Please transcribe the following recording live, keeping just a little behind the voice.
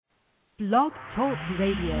Blog Talk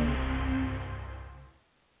Radio.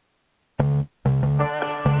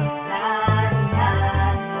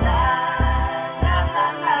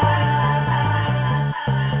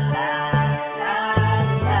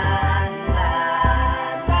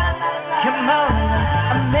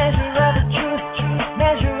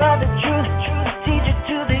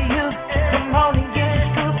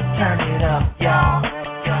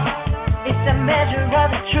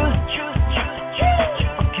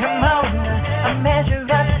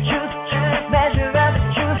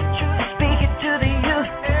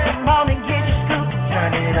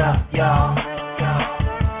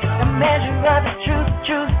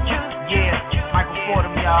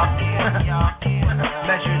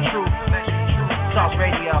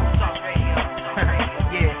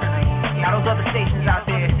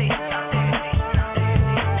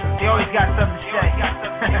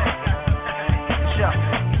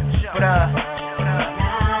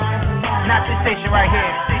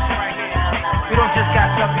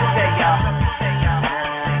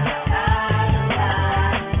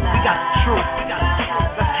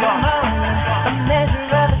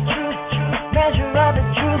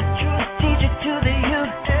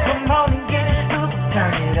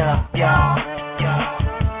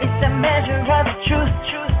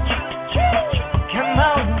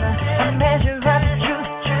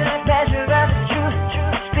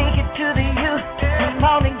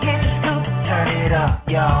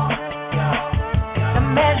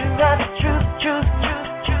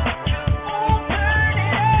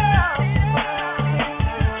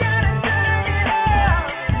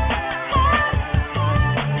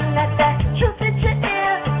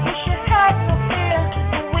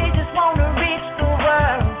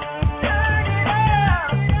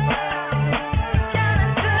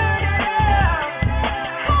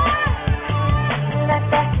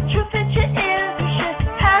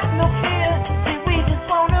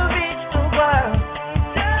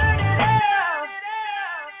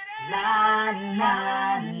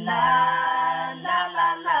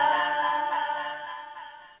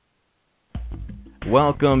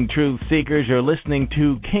 Welcome, Truth Seekers. You're listening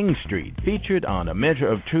to King Street, featured on A Measure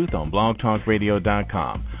of Truth on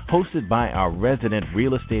blogtalkradio.com, hosted by our resident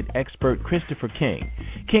real estate expert, Christopher King.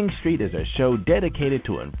 King Street is a show dedicated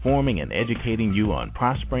to informing and educating you on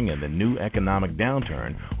prospering in the new economic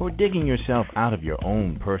downturn or digging yourself out of your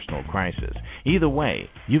own personal crisis. Either way,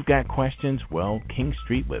 you've got questions, well, King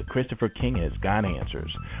Street with Christopher King has got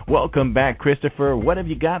answers. Welcome back, Christopher. What have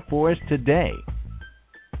you got for us today?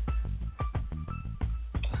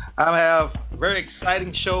 I have a very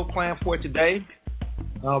exciting show planned for today.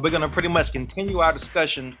 We're going to pretty much continue our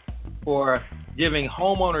discussion for giving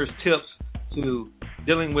homeowners tips to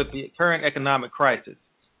dealing with the current economic crisis.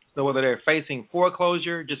 So whether they're facing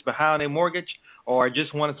foreclosure, just behind their mortgage, or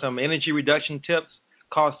just wanting some energy reduction tips,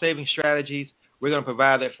 cost-saving strategies, we're going to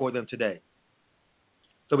provide that for them today.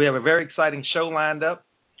 So we have a very exciting show lined up.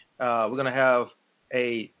 We're going to have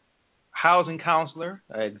a housing counselor,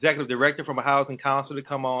 executive director from a housing counselor to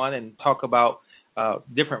come on and talk about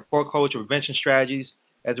different foreclosure prevention strategies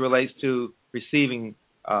as it relates to receiving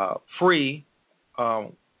free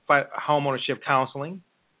homeownership counseling.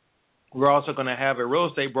 We're also going to have a real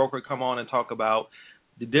estate broker come on and talk about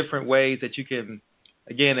the different ways that you can,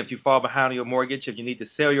 again, if you fall behind on your mortgage, if you need to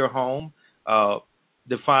sell your home,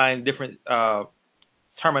 define different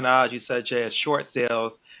terminology such as short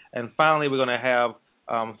sales. And finally, we're going to have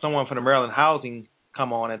someone from the Maryland Housing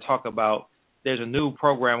come on and talk about there's a new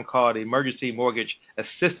program called the Emergency Mortgage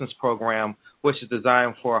Assistance Program, which is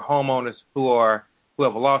designed for homeowners who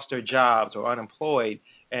have lost their jobs or unemployed,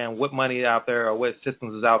 and what money is out there or what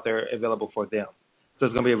assistance is out there available for them. So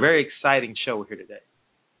it's going to be a very exciting show here today.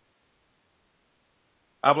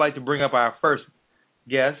 I'd like to bring up our first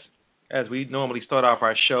guest, as we normally start off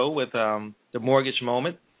our show with the mortgage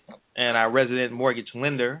moment and our resident mortgage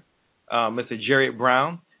lender, Mr. Jared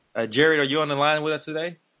Brown. Jared, are you on the line with us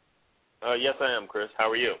today? Yes, I am, Chris. How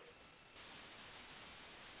are you?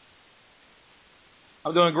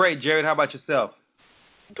 I'm doing great, Jared. How about yourself?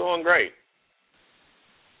 Doing great.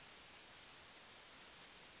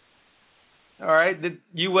 All right.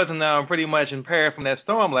 You wasn't pretty much impaired from that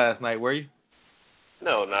storm last night, were you?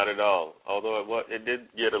 No, not at all. Although it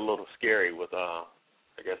did get a little scary with, I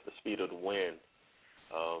guess, the speed of the wind.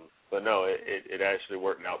 But no, it actually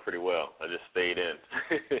worked out pretty well. I just stayed in.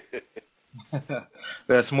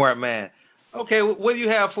 That's a smart man. Okay, what do you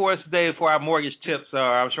have for us today for our mortgage tips?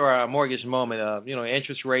 I'm sure our mortgage moment,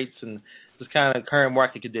 interest rates and just kind of current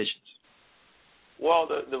market conditions. Well,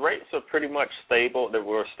 the rates are pretty much stable. They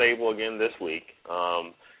were stable again this week.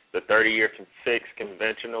 The 30-year fixed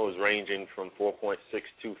conventional is ranging from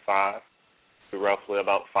 4.625 to roughly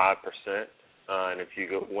about 5%. And if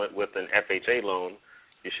you went with an FHA loan,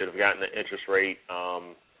 you should have gotten an interest rate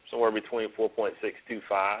somewhere between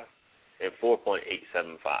 4.625 and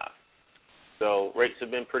 4.875. So rates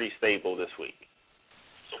have been pretty stable this week.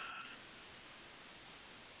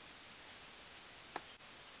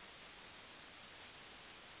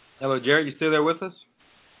 Hello, Jared. You still there with us?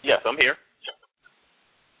 Yes, I'm here.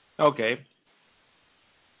 Okay.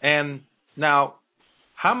 And now,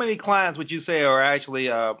 how many clients would you say are actually,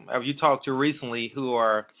 have you talked to recently who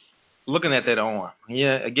are looking at that ARM?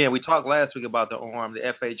 Yeah, again, we talked last week about the ARM, the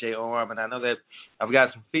FHA ARM, and I know that I've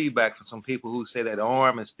got some feedback from some people who say that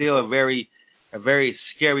ARM is still a very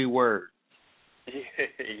scary word.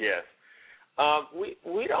 Yes.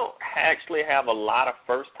 We don't actually have a lot of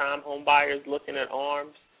first-time home buyers looking at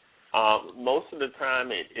ARMs. Most of the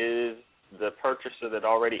time it is the purchaser that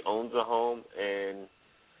already owns a home, and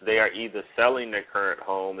they are either selling their current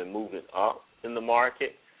home and moving up in the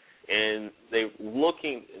market, and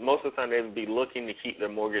most of the time they would be looking to keep their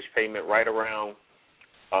mortgage payment right around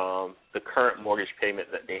the current mortgage payment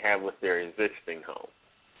that they have with their existing home.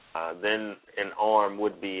 Then an ARM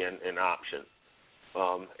would be an option.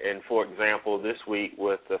 And for example, this week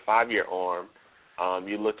with the 5-year ARM,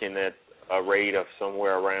 you're looking at a rate of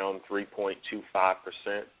somewhere around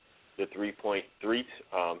 3.25% to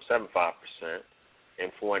 3.375%.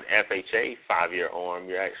 And for an FHA 5-year ARM,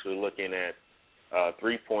 you're actually looking at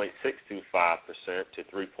 3.625% to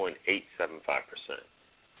 3.875%.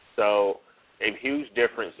 So a huge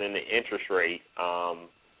difference in the interest rate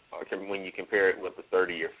when you compare it with the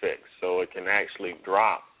 30-year fix. So it can actually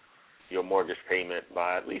drop your mortgage payment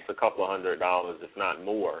by at least a couple of $100, if not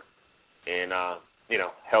more, and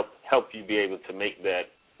help you be able to make that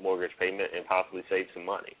mortgage payment and possibly save some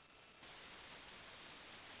money.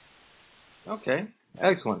 Okay,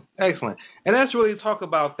 excellent. And let's really talk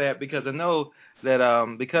about that, because I know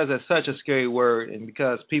that because it's such a scary word and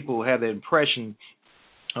because people have the impression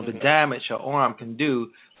of the damage an ARM can do,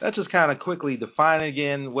 let's just kind of quickly define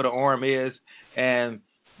again what an ARM is and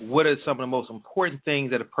what are some of the most important things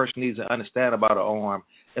that a person needs to understand about an ARM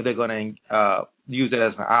if they're going to use it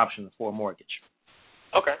as an option for a mortgage.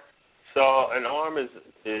 Okay. So an ARM is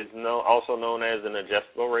also known as an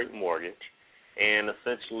adjustable rate mortgage, and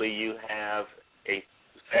essentially you have a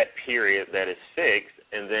set period that is fixed,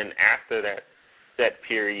 and then after that set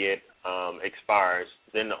period expires,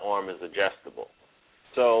 then the ARM is adjustable.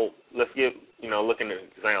 So let's look at an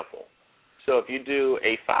example. So if you do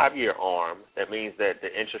a 5-year ARM, that means that the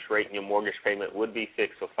interest rate in your mortgage payment would be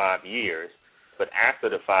fixed for 5 years, but after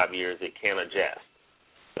the 5 years it can adjust.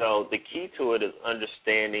 So the key to it is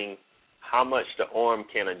understanding how much the ARM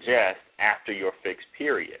can adjust after your fixed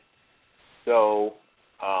period. So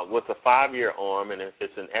with a 5-year ARM, and if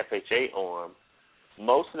it's an FHA ARM,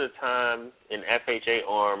 most of the time an FHA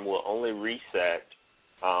ARM will only reset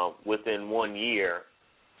within 1 year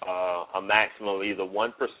a maximum of either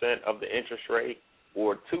 1% of the interest rate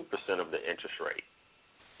or 2% of the interest rate.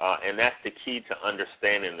 And that's the key to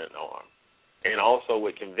understanding an ARM. And also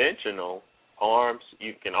with conventional ARMs,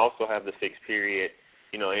 you can also have the fixed period,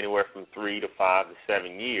 anywhere from 3 to 5 to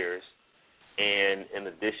 7 years. And in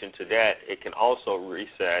addition to that, it can also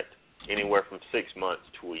reset anywhere from 6 months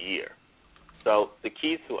to a year. So the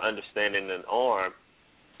key to understanding an ARM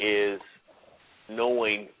is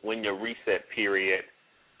knowing when your reset period,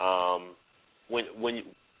 how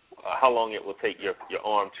long it will take your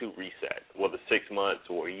ARM to reset, whether 6 months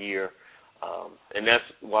or a year. And that's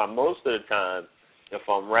why most of the time, if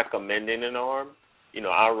I'm recommending an ARM,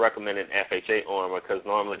 I'll recommend an FHA ARM because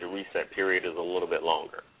normally the reset period is a little bit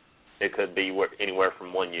longer. It could be anywhere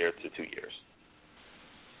from 1 year to 2 years.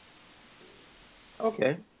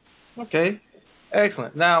 Okay.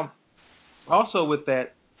 Excellent. Now, also with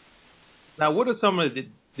that, what are some of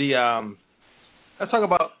the let's talk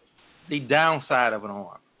about the downside of an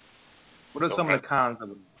ARM. What are some of the cons of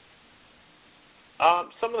an ARM?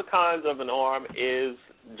 Some of the cons of an ARM is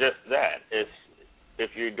just that. If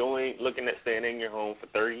you're looking at staying in your home for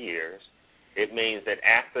 30 years, it means that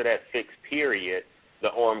after that fixed period, the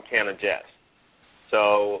ARM can adjust.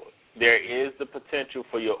 So there is the potential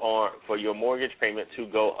for your mortgage payment to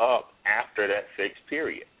go up after that fixed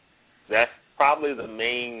period. That's probably the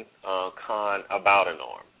main con about an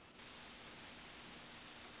ARM.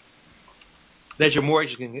 That your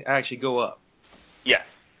mortgage can actually go up. Yes.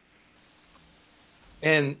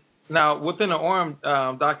 And now within the ARM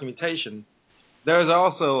documentation, there's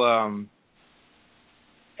also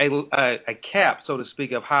a cap, so to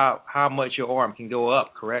speak, of how much your ARM can go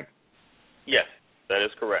up, correct? Yes, that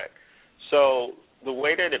is correct. So the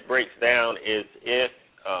way that it breaks down is if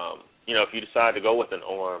if you decide to go with an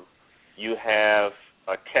ARM, you have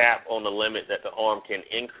a cap on the limit that the ARM can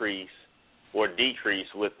increase or decrease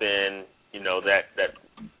within that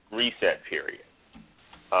reset period.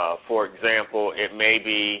 For example, it may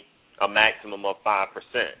be a maximum of 5%.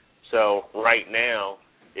 So right now,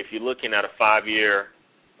 if you're looking at a 5-year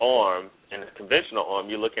ARM and a conventional ARM,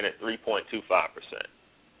 you're looking at 3.25%.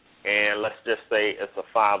 And let's just say it's a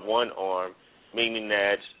 5-1 ARM, meaning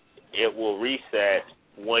that it will reset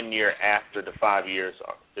 1 year after the 5 years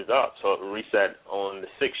is up. So it will reset on the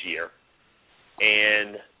 6th year.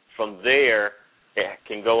 And from there, it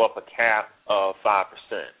can go up a cap of 5%.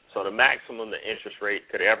 So the maximum the interest rate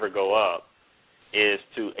could ever go up is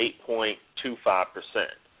to 8.25%.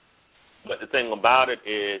 But the thing about it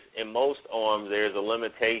is, in most ARMs, there's a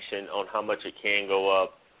limitation on how much it can go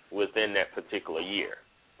up within that particular year.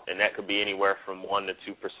 And that could be anywhere from 1% to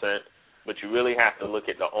 2%. But you really have to look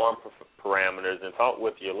at the ARM parameters and talk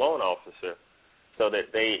with your loan officer so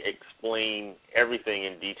that they explain everything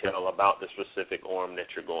in detail about the specific ARM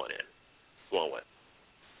that you're going with.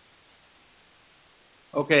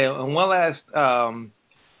 Okay, and one last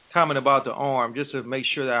comment about the ARM, just to make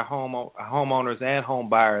sure that our homeowners and home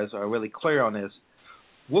buyers are really clear on this.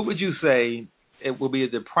 What would you say it will be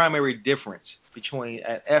the primary difference between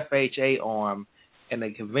an FHA ARM and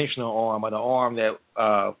a conventional ARM, or the ARM that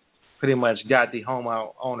pretty much got the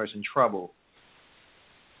homeowners in trouble?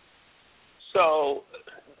 So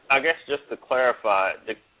I guess just to clarify,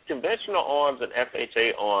 the conventional ARMs and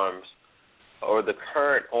FHA ARMs, or the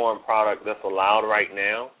current ARM product that's allowed right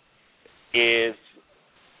now, is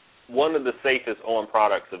one of the safest ARM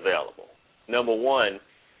products available. Number one,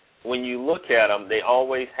 when you look at them, they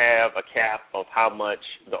always have a cap of how much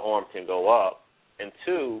the ARM can go up. And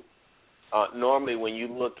two, normally when you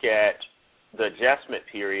look at the adjustment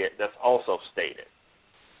period, that's also stated.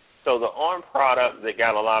 So the ARM product that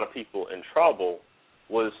got a lot of people in trouble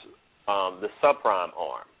was the subprime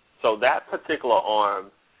ARM. So that particular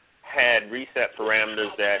ARM had reset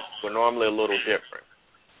parameters that were normally a little different.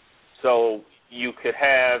 So you could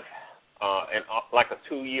have like a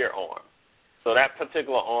 2-year ARM. So that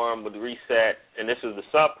particular ARM would reset, and this is the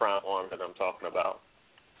subprime ARM that I'm talking about,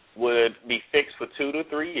 would be fixed for 2 to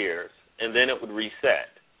 3 years, and then it would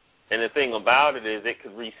reset. And the thing about it is it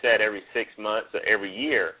could reset every 6 months or every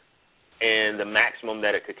year, and the maximum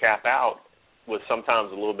that it could cap out was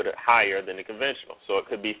sometimes a little bit higher than the conventional. So it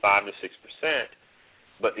could be 5 to 6%.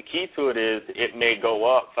 But the key to it is it may go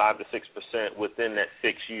up 5 to 6% within that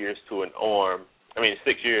 6 years to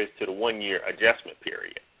 6 years to the 1 year adjustment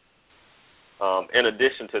period. In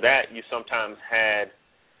addition to that, you sometimes had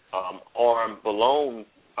ARM balloon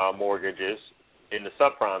mortgages in the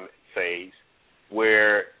subprime phase,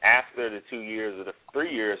 where after the 2 years or the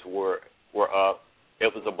 3 years were up,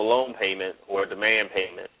 it was a balloon payment or a demand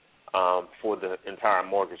payment for the entire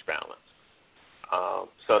mortgage balance.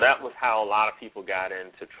 So that was how a lot of people got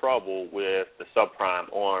into trouble with the subprime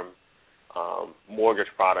ARM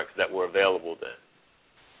mortgage products that were available then,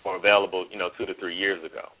 or available 2 to 3 years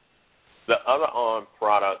ago. The other ARM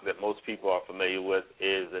product that most people are familiar with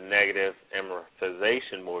is the negative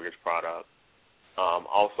amortization mortgage product,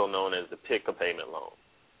 also known as the pick-a payment loan.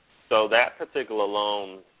 So that particular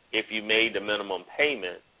loan, if you made the minimum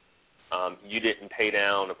payment, you didn't pay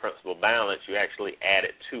down the principal balance, you actually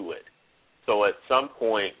added to it. So at some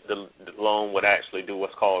point, the loan would actually do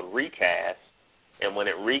what's called recast, and when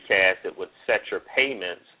it recast, it would set your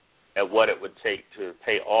payments at what it would take to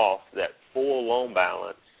pay off that full loan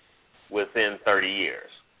balance within 30 years.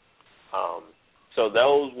 So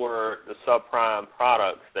those were the subprime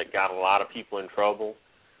products that got a lot of people in trouble.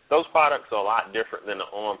 Those products are a lot different than the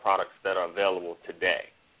ARM products that are available today.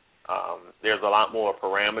 There's a lot more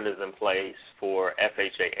parameters in place for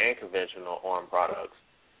FHA and conventional ARM products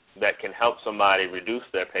that can help somebody reduce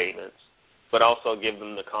their payments, but also give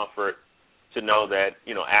them the comfort to know that,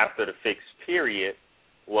 after the fixed period,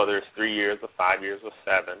 whether it's 3 years or 5 years or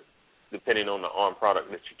 7, depending on the ARM product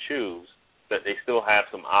that you choose, that they still have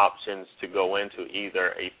some options to go into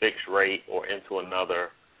either a fixed rate or into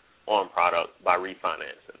another ARM product by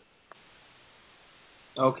refinancing.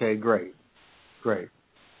 Okay, great.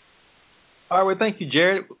 All right, thank you,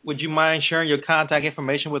 Jared. Would you mind sharing your contact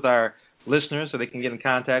information with our listeners so they can get in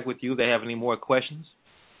contact with you if they have any more questions?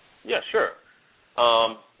 Yeah, sure.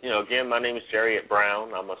 Again, my name is Jerriet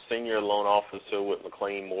Brown. I'm a senior loan officer with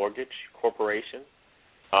McLean Mortgage Corporation.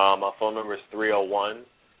 My phone number is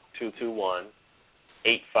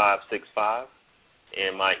 301-221-8565,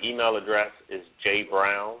 and my email address is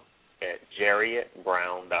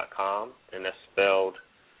jbrown@jerrietbrown.com, and that's spelled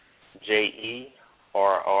JERRIET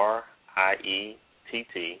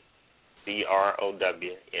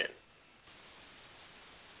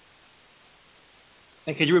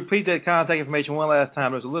And could you repeat that contact information one last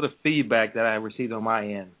time? There's a little feedback that I received on my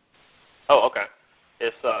end. Oh, okay.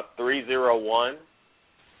 It's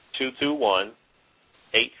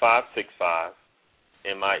 301-221-8565,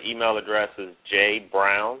 and my email address is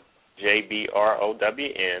jbrown,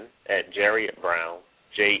 JBROWN, at JerrietBrown,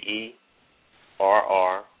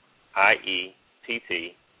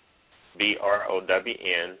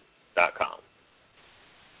 JerrietTBrown.com.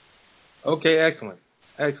 Okay, excellent.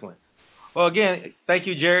 Excellent. Well, again, thank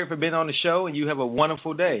you, Jared, for being on the show, and you have a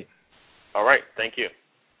wonderful day. All right, thank you.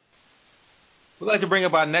 We'd like to bring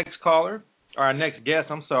up our next caller, or our next guest,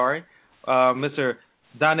 Mr.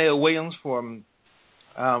 Donnell Williams from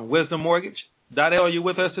Wisdom Mortgage. Donnell, are you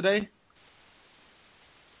with us today?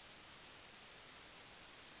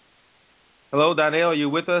 Hello, Donnell, are you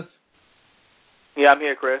with us? Yeah, I'm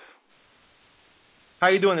here, Chris. How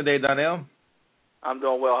are you doing today, Donnell? I'm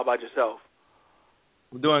doing well. How about yourself?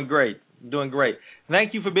 We're doing great.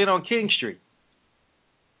 Thank you for being on King Street.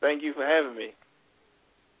 Thank you for having me.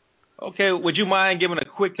 Okay, would you mind giving a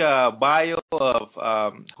quick bio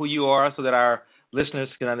of who you are so that our listeners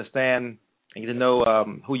can understand and get to know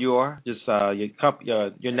who you are? Just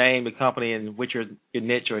your name, the company, and what your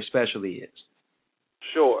niche or specialty is.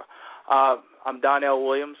 Sure. I'm Donnell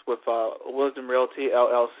Williams with Wisdom Realty,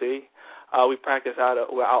 LLC. We practice our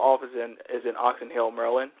office is in Oxon Hill,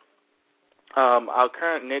 Maryland. Our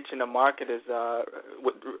current niche in the market is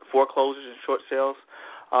with foreclosures and short sales.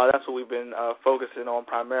 That's what we've been focusing on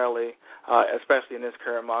primarily, especially in this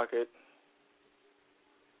current market.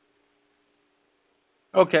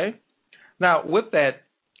 Okay. Now, with that,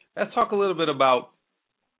 let's talk a little bit about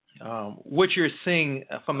what you're seeing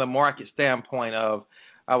from the market standpoint of,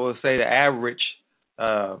 I would say, the average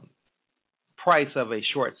price of a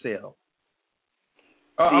short sale.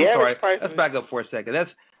 Let's back up for a second.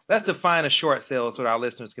 Let's define a short sale so that our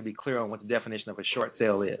listeners can be clear on what the definition of a short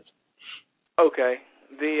sale is. Okay.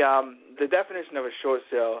 The definition of a short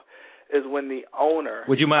sale is when the owner.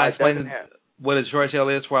 Would you mind explaining what a short sale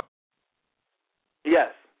is for?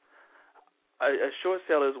 Yes. A short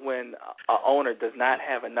sale is when an owner does not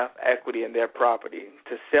have enough equity in their property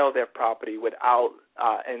to sell their property without,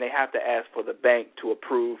 and they have to ask for the bank to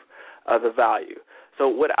approve the value.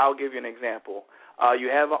 So I'll give you an example. You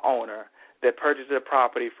have an owner that purchased a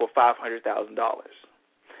property for $500,000.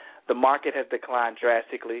 The market has declined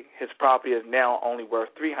drastically. His property is now only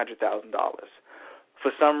worth $300,000.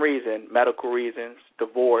 For some reason, medical reasons,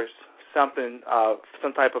 divorce, some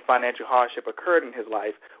type of financial hardship occurred in his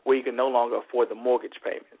life where he can no longer afford the mortgage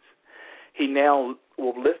payments. He now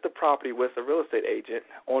will list the property with a real estate agent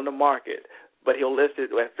on the market, but he'll list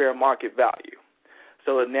it at fair market value.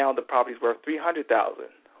 So that now the property is worth $300,000.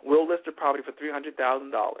 We'll list the property for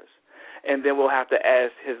 $300,000, and then we'll have to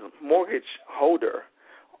ask his mortgage holder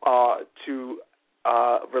to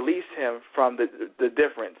release him from the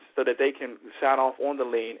difference so that they can sign off on the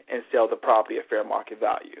lien and sell the property at fair market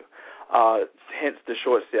value. Hence the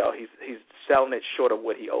short sale. He's selling it short of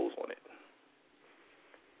what he owes on it.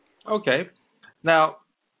 Okay. Now,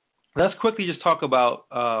 let's quickly just talk about,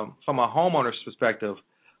 from a homeowner's perspective,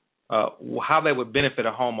 how that would benefit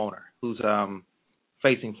a homeowner who's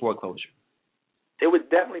facing foreclosure. It would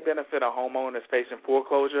definitely benefit a homeowner that's facing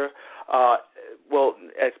foreclosure.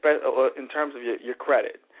 In terms of your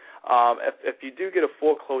credit. If you do get a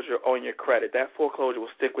foreclosure on your credit, that foreclosure will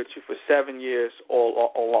stick with you for 7 years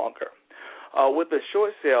or longer. With the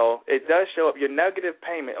short sale, it does show up. Your negative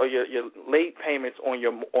payment or your late payments on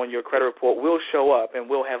your credit report will show up and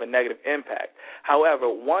will have a negative impact. However,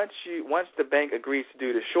 once the bank agrees to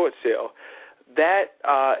do the short sale, that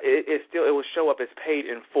it will show up as paid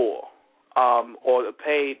in full, or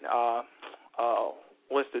paid.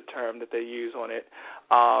 What's the term that they use on it?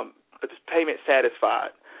 It's payment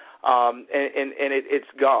satisfied. And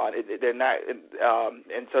it's gone. They're not,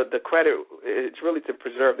 and so the credit. It's really to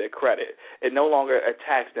preserve their credit. It no longer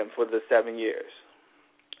attacks them for the 7 years,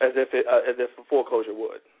 as if a foreclosure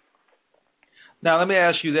would. Now let me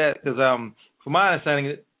ask you that, because from my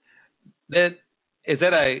understanding, is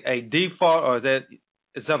that a default, or is that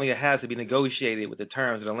something that has to be negotiated with the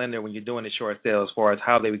terms of the lender when you're doing the short sale, as far as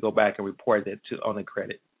how they would go back and report that on the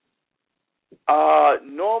credit?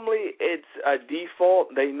 Normally it's a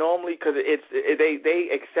default. They normally, because they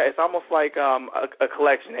accept. It's almost like a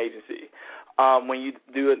collection agency. When you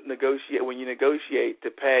negotiate to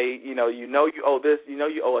pay, you owe this,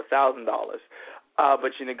 you owe $1,000,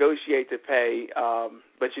 but you negotiate to pay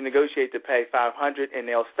 $500, and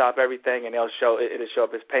they'll stop everything, and it'll show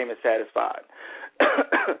up as payment satisfied.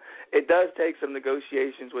 It does take some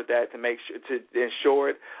negotiations with that to make sure to ensure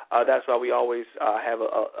it. That's why we always have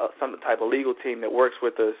some type of legal team that works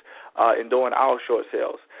with us in doing our short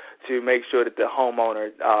sales to make sure that the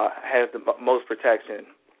homeowner has the most protection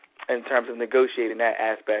in terms of negotiating that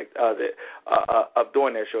aspect of it, of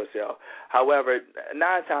doing their short sale. However,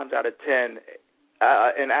 9 times out of 10,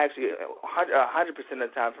 and actually 100% of the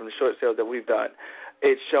time from the short sales that we've done,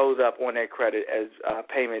 it shows up on their credit as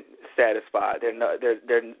payment satisfied.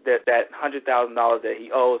 That $100,000 that he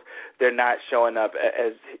owes, they're not showing up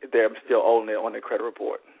as they're still owing it on their credit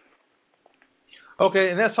report. Okay,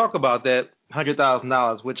 and let's talk about that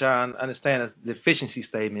 $100,000, which I understand is the deficiency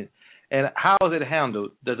statement. And how is it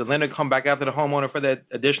handled? Does the lender come back after the homeowner for that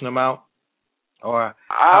additional amount? Or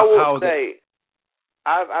I will say,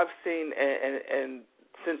 I've seen, and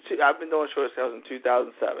since I've been doing short sales in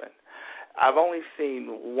 2007, I've only seen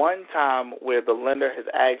one time where the lender has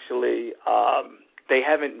actually, they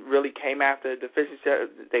haven't really came after the deficiency.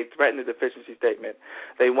 They threatened the deficiency statement.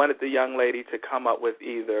 They wanted the young lady to come up with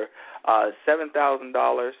either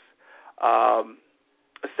 $7,000,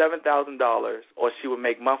 or she would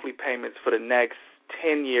make monthly payments for the next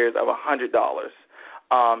 10 years of $100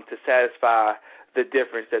 to satisfy the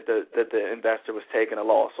difference that the investor was taking a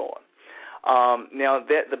loss on. Now,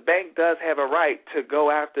 the bank does have a right to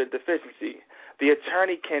go after deficiency. The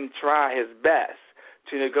attorney can try his best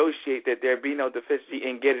to negotiate that there be no deficiency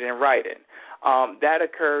and get it in writing. That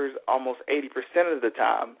occurs almost 80% of the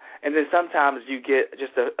time. And then sometimes you get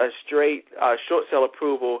just a straight short sale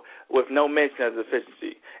approval with no mention of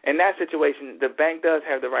deficiency. In that situation, the bank does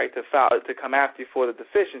have the right to come after you for the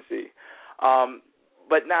deficiency.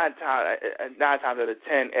 But 9 times out of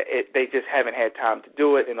 10, they just haven't had time to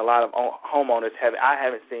do it, and a lot of homeowners haven't. I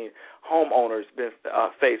haven't seen homeowners been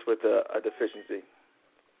faced with a deficiency.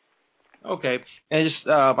 Okay, and just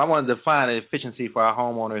I want to define a deficiency for our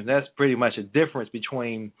homeowners. That's pretty much a difference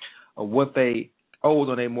between what they owed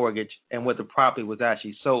on their mortgage and what the property was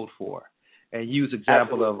actually sold for. And use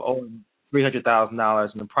example of owing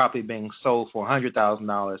 $300,000 and the property being sold for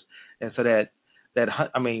 $100,000, and so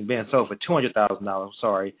being sold for $200,000.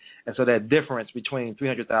 Sorry, and so that difference between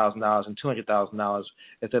 $300,000 and $200,000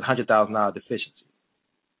 is that $100,000 deficiency.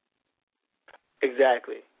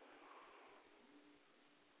 Exactly.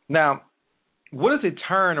 Now, what is the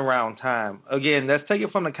turnaround time? Again, let's take it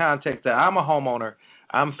from the context that I'm a homeowner.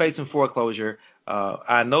 I'm facing foreclosure.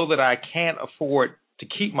 I know that I can't afford to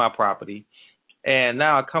keep my property, and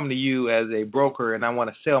now I come to you as a broker and I want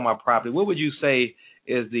to sell my property. What would you say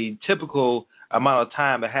is the typical amount of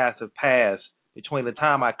time that has to pass between the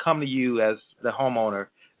time I come to you as the homeowner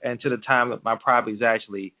and to the time that my property is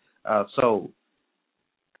actually sold?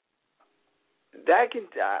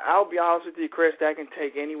 I'll be honest with you, Chris, that can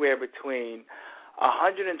take anywhere between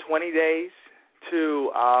 120 days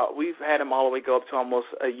to, we've had them all the way go up to almost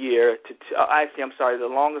a year. The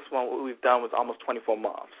longest one we've done was almost 24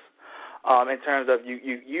 months. In terms of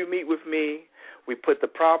you meet with me, we put the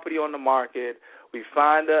property on the market, we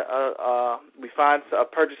find a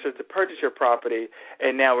purchaser to purchase your property,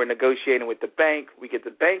 and now we're negotiating with the bank. We get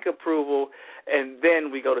the bank approval, and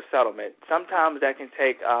then we go to settlement. Sometimes that can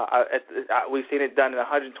take. We've seen it done in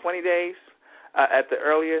 120 days at the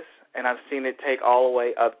earliest, and I've seen it take all the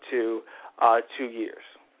way up to 2 years.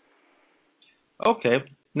 Okay.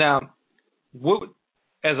 Now,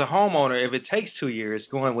 as a homeowner, if it takes 2 years,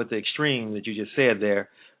 going with the extreme that you just said there,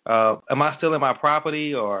 am I still in my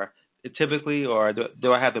property, or typically, or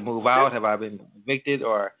do I have to move out? Have I been evicted,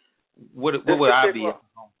 or what would I be?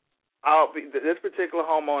 This particular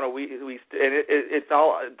homeowner, we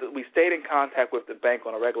stayed in contact with the bank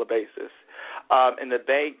on a regular basis, and the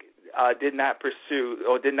bank did not pursue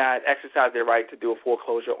or did not exercise their right to do a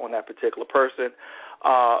foreclosure on that particular person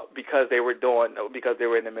because they were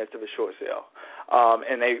in the midst of a short sale.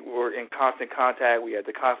 And they were in constant contact. We had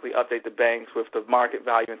to constantly update the banks with the market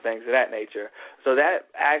value and things of that nature. So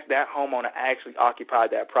that homeowner actually occupied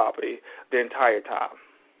that property the entire time.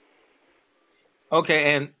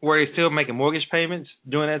 Okay, and were they still making mortgage payments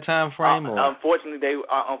during that time frame? Unfortunately, they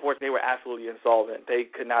were absolutely insolvent. They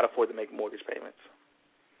could not afford to make mortgage payments.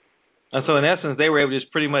 And so, in essence, they were able to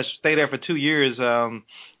just pretty much stay there for 2 years,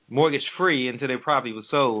 mortgage free, until their property was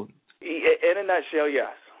sold. In a nutshell,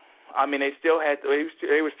 yes. I mean, they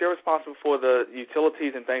were still responsible for the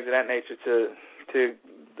utilities and things of that nature to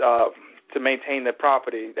maintain the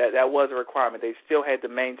property. That was a requirement. They still had to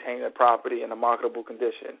maintain the property in a marketable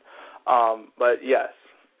condition. But yes,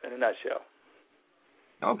 in a nutshell.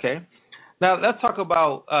 Okay. Now let's talk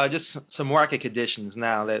about just some market conditions.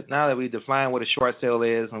 Now that we defined what a short sale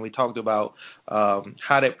is, and we talked about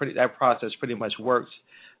how that process pretty much works.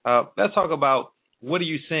 Let's talk about what are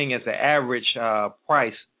you seeing as the average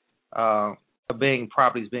price of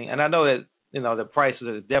properties being? And I know that the prices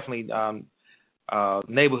are definitely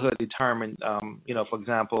neighborhood determined. For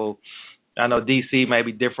example, I know D.C. may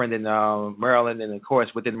be different than Maryland, and of course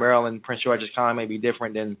within Maryland, Prince George's County may be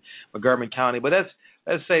different than Montgomery County. But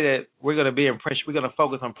let's say that we're going to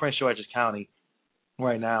focus on Prince George's County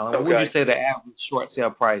right now. And what would you say the average short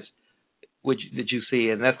sale price that you see?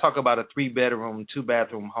 And let's talk about a 3-bedroom,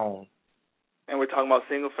 2-bathroom home. And we're talking about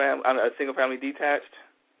single family detached?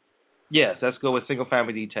 Yes, let's go with single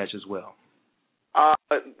family detached as well.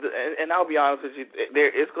 And I'll be honest with you,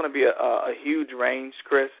 it's going to be a huge range,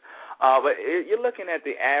 Chris. But you're looking at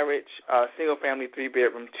the average single family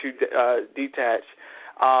 3-bedroom, 2 detached,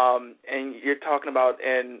 and you're talking about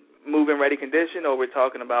in move-in ready condition, or we're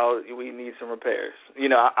talking about we need some repairs.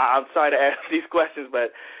 I'm sorry to ask these questions,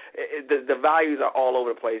 but the values are all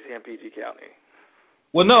over the place here in PG County.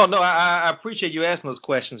 Well, no, I appreciate you asking those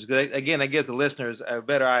questions because, again, it gives the listeners a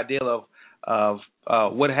better idea of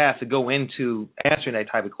what has to go into answering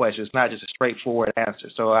that type of question. It's not just a straightforward answer.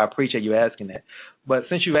 So I appreciate you asking that. But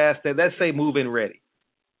since you asked that, let's say move-in ready.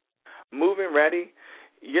 Move-in ready,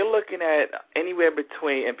 you're looking at anywhere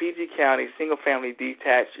between, in PG County, single-family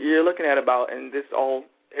detached, you're looking at about, and this is all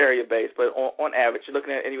area-based, but on average, you're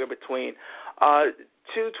looking at anywhere between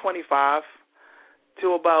 $225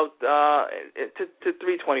 to about to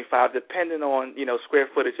 $325, depending on square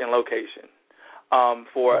footage and location.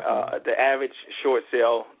 For the average short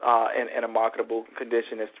sale in a marketable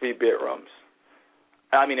condition is 3 bedrooms.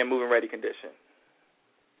 In move-in ready condition.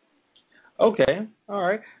 Okay, all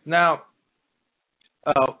right. Now,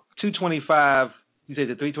 225. You said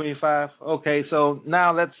the 325. Okay, so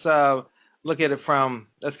now let's look at it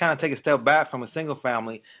let's kind of take a step back from a single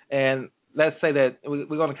family, and let's say that we're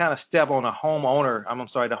going to kind of step on the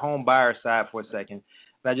the home buyer side for a second.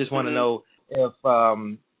 And I just want to know if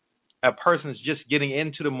a person is just getting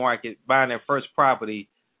into the market, buying their first property,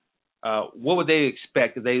 what would they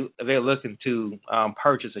expect if they're looking to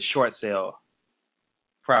purchase a short sale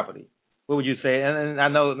property? What would you say? And I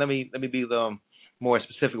know, let me be a little more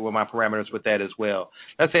specific with my parameters with that as well.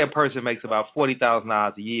 Let's say a person makes about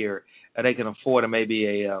 $40,000 a year, and they can afford maybe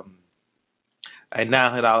a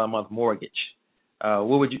 $900 a month mortgage.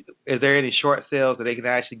 Is there any short sales that they can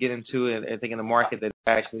actually get into and think in the market that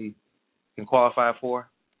they actually can qualify for?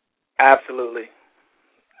 Absolutely.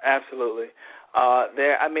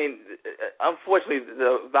 Unfortunately,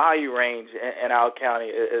 the value range in our county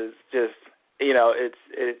is just,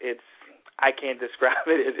 it's I can't describe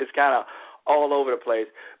it. It's kind of all over the place.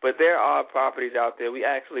 But there are properties out there. We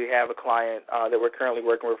actually have a client that we're currently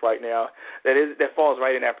working with right now that falls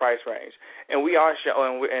right in that price range. And we are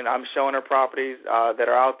and I'm showing her properties that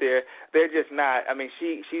are out there. They're just not.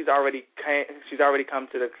 She's already come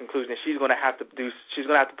to the conclusion that she's going to have to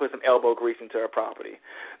put some elbow grease into her property.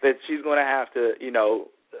 That she's going to have to,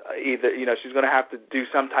 she's going to have to do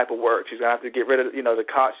some type of work. She's going to have to get rid of, she's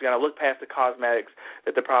going to look past the cosmetics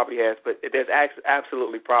that the property has. But there's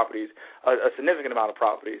absolutely properties, a significant amount of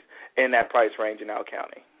properties in that price range in our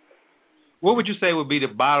county. What would you say would be the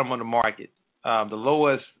bottom of the market, the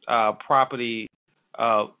lowest properties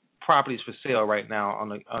for sale right now on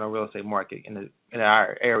the real estate market in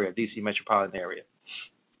our area, D.C. metropolitan area?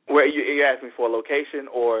 Where you asking me for a location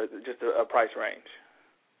or just a price range?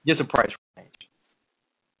 Just a price range.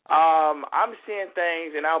 I'm seeing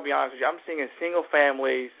things, and I'll be honest with you, I'm seeing single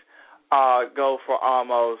families go for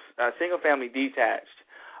almost single family detached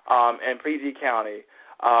in PG County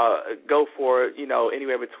go for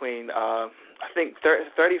anywhere between I think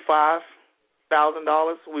 $35,000.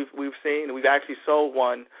 We've seen. We've actually sold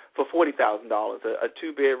one for $40,000, a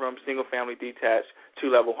 2-bedroom single family detached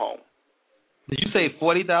 2-level home. Did you say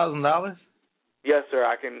 $40,000? Yes, sir.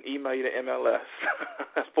 I can email you the MLS.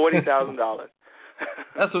 That's $40,000.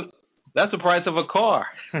 That's the price of a car,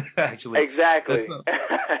 actually. Exactly.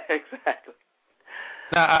 Exactly.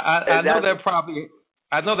 Now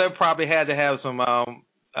I know that probably had to have some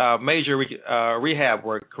major rehab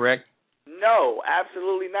work, correct? No,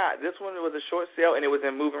 absolutely not. This one was a short sale, and it was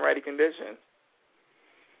in move-in ready condition.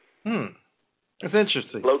 That's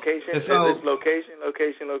interesting. Location. It's location.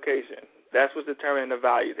 That's what's determining the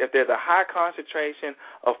value. If there's a high concentration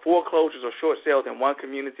of foreclosures or short sales in one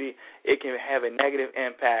community, it can have a negative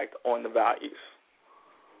impact on the values.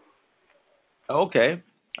 Okay.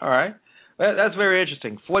 All right. That's very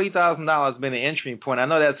interesting. $40,000 been an entry point. I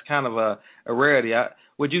know that's kind of a rarity.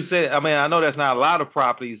 Would you say, I know there's not a lot of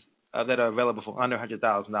properties that are available for under $100,000.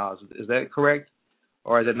 Is that correct,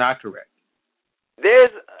 or is it not correct?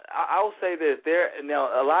 I'll say this: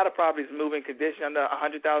 a lot of properties move in condition under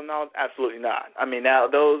 $100,000. Absolutely not. I mean, now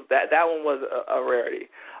that one was a rarity,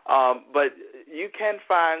 but you can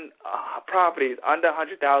find properties under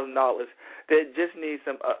 $100,000 that just need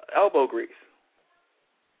some elbow grease.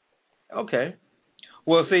 Okay.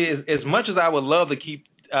 Well, see, as much as I would love to keep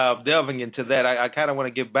delving into that, I kind of want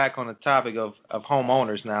to get back on the topic of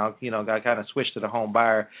homeowners now. I kind of switched to the home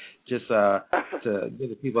buyer just to give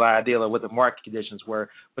the people an idea of what the market conditions were.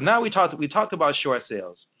 But now we talked about short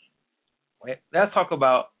sales. Let's talk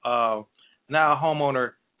about now a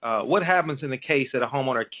homeowner. What happens in the case that a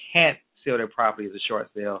homeowner can't sell their property as a short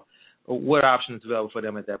sale? What options available for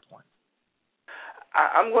them at that point?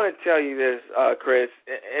 I'm going to tell you this, Chris.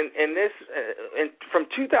 From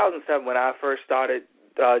 2007, when I first started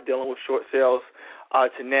dealing with short sales,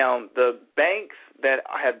 to now, the banks that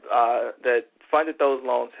funded those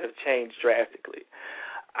loans have changed drastically.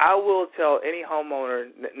 I will tell any homeowner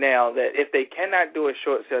now that if they cannot do a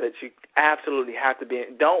short sale, that you absolutely have to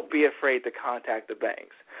don't be afraid to contact the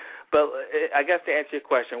banks. But I guess to answer your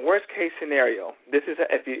question, worst case scenario, this is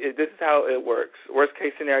how it works. Worst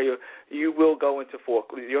case scenario, you will go into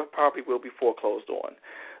foreclosure. Your property will be foreclosed on.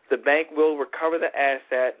 The bank will recover the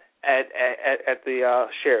asset at the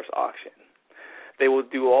sheriff's auction. They will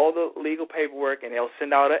do all the legal paperwork, and they'll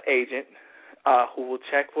send out an agent who will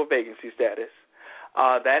check for vacancy status.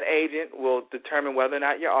 That agent will determine whether or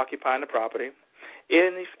not you're occupying the property.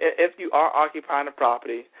 If you are occupying the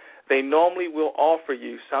property, they normally will offer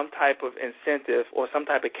you some type of incentive or some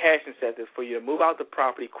type of cash incentive for you to move out the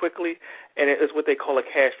property quickly, and it is what they call a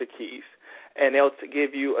cash for keys. And they'll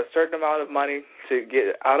give you a certain amount of money to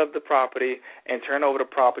get out of the property and turn over the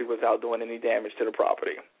property without doing any damage to the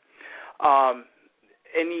property. And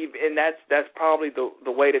that's probably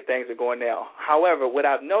the way that things are going now. However, what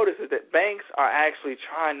I've noticed is that banks are actually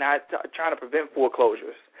trying to prevent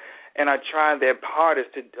foreclosures and are trying their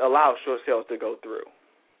hardest to allow short sales to go through.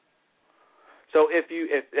 So if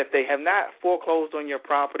they have not foreclosed on your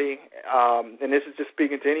property, and this is just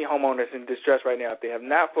speaking to any homeowners in distress right now, if they have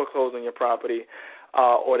not foreclosed on your property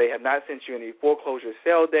or they have not sent you any foreclosure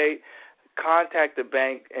sale date, contact the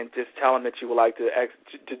bank and just tell them that you would like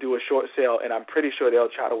to do a short sale, and I'm pretty sure they'll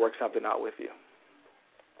try to work something out with you.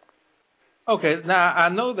 Okay. Now, I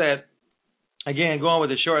know that, again, going with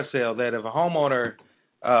the short sale, that if a homeowner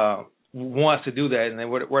wants to do that and they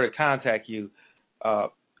were to contact you,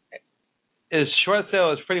 short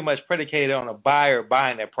sale is pretty much predicated on a buyer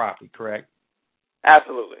buying that property, correct?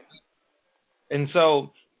 Absolutely. And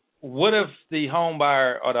so what if the home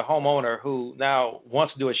buyer or the homeowner who now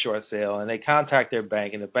wants to do a short sale and they contact their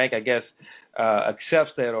bank and the bank, I guess,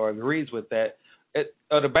 accepts that or agrees with that?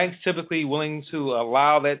 Are the banks typically willing to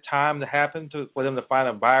allow that time to happen for them to find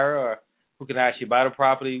a buyer or who can actually buy the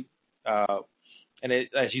property? And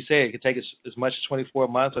as you say, it could take as much as 24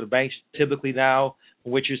 months. Are the banks typically now,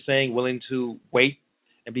 from what you're saying, willing to wait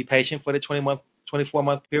and be patient for the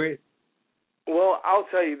 24-month period? Well, I'll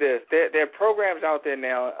tell you this: there are programs out there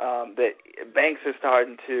now that banks are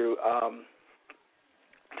starting to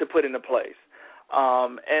put into place.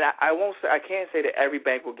 And I can't say that every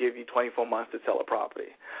bank will give you 24 months to sell a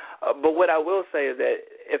property. But what I will say is that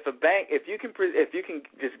if you can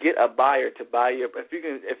just get a buyer to buy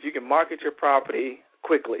if you can market your property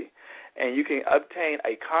quickly, and you can obtain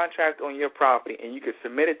a contract on your property, and you can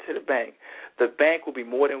submit it to the bank will be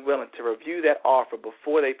more than willing to review that offer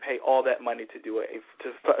before they pay all that money to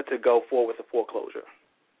go forward with a foreclosure.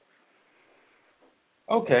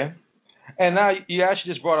 Okay. And now you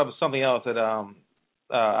actually just brought up something else that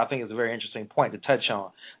I think is a very interesting point to touch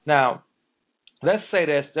on. Now, let's say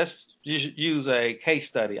let's use a case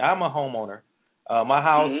study. I'm a homeowner. My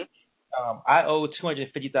house, I owe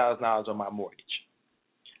 $250,000 on my mortgage.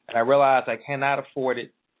 And I realize I cannot afford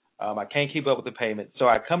it. I can't keep up with the payment. So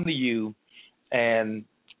I come to you and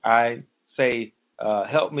I say,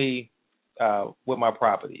 help me with my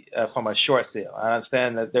property from a short sale. I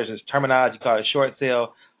understand that there's this terminology called a short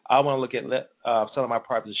sale. I want to look at selling my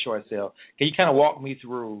property as a short sale. Can you kind of walk me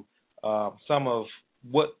through some of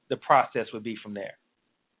what the process would be from there?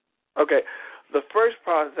 Okay. The first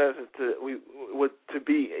process is to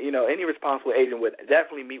be, any responsible agent would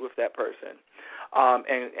definitely meet with that person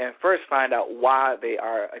and first find out why they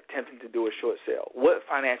are attempting to do a short sale. What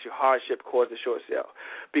financial hardship caused the short sale?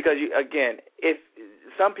 Because, if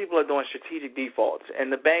some people are doing strategic defaults,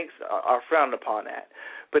 and the banks are frowned upon that.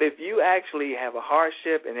 But if you actually have a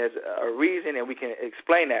hardship and there's a reason and we can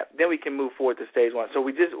explain that, then we can move forward to stage one. So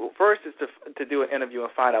first is to do an interview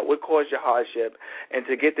and find out what caused your hardship and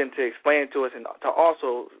to get them to explain it to us and to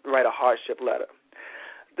also write a hardship letter.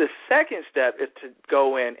 The second step is to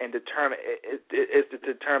go in and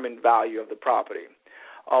determine value of the property.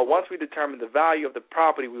 Once we determine the value of the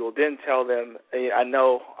property, we will then tell them, I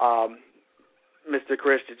know, Mr.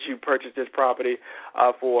 Chris, that you purchased this property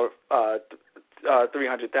for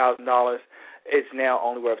 $300,000. It's now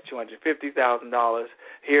only worth $250,000.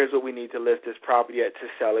 Here's what we need to list this property at to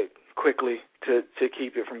sell it quickly to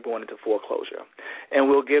keep it from going into foreclosure. And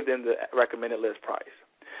we'll give them the recommended list price.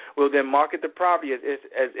 We'll then market the property as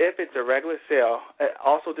if it's a regular sale,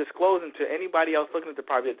 also disclosing to anybody else looking at the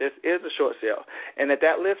property that this is a short sale, and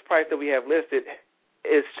that list price that we have listed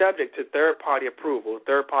is subject to third-party approval,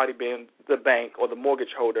 third party being the bank or the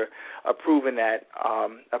mortgage holder approving that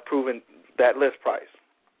list price.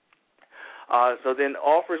 So then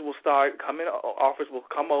offers will start coming. Offers will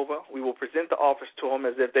come over. We will present the offers to them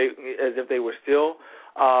as if they were still.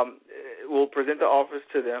 We'll present the offers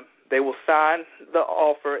to them. They will sign the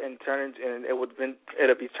offer and it'll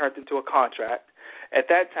be turned into a contract. At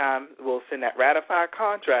that time, we'll send that ratified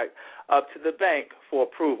contract up to the bank for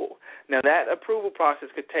approval. Now, that approval process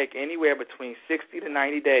could take anywhere between 60 to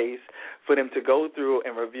 90 days for them to go through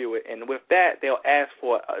and review it. And with that, they'll ask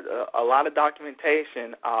for a lot of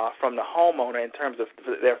documentation from the homeowner in terms of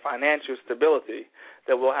their financial stability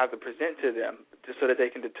that we'll have to present to them so that they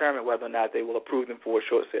can determine whether or not they will approve them for a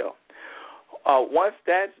short sale. Once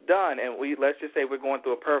that's done, and let's just say we're going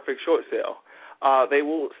through a perfect short sale, they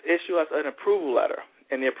will issue us an approval letter,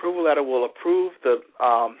 and the approval letter will approve the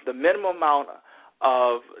minimum amount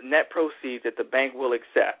of net proceeds that the bank will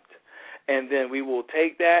accept, and then we will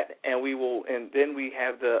take that, and then we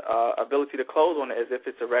have the ability to close on it as if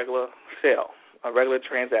it's a regular sale, a regular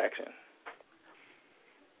transaction.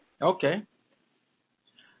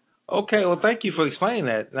 Okay, well, thank you for explaining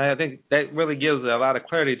that. And I think that really gives a lot of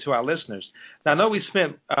clarity to our listeners. Now, I know we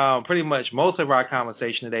spent pretty much most of our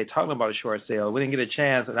conversation today talking about a short sale. We didn't get a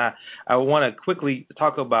chance, and I want to quickly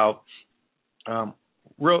talk about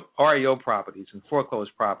real REO properties and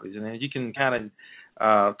foreclosed properties. And then you can kind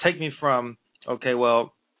of take me from,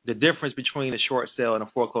 the difference between a short sale and a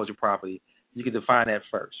foreclosure property. You can define that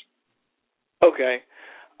first. Okay.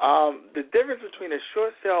 The difference between a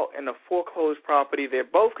short sale and a foreclosed property, they're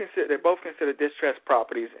both considered distressed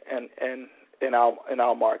properties in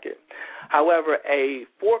our market. However, a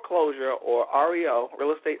foreclosure or REO,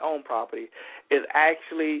 real estate owned property, is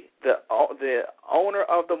actually the owner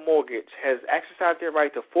of the mortgage has exercised their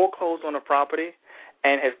right to foreclose on the property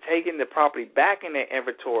and has taken the property back in their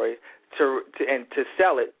inventory to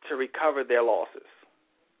sell it to recover their losses.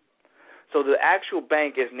 So the actual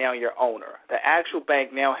bank is now your owner. The actual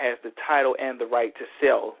bank now has the title and the right to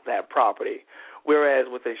sell that property. Whereas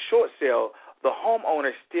with a short sale, the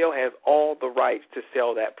homeowner still has all the rights to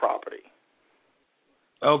sell that property.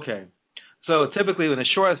 Okay. So typically in a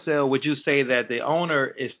short sale, would you say that the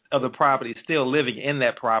owner of the property is still living in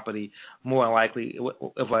that property more than likely?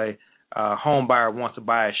 If a home buyer wants to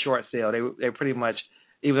buy a short sale, they pretty much,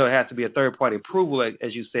 even though it has to be a third-party approval,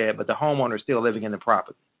 as you said, but the homeowner is still living in the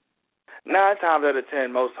property. 9 times out of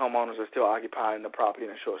 10, most homeowners are still occupying the property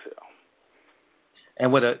in a short sale.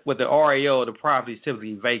 And with the REO, the property is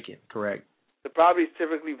typically vacant, correct? The property is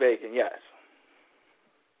typically vacant, yes.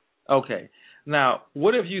 Okay. Now,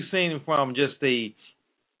 what have you seen from just the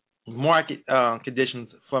market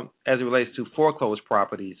conditions as it relates to foreclosed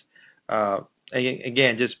properties?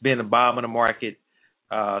 Again, just being the bottom of the market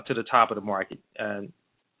to the top of the market and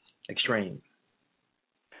extreme.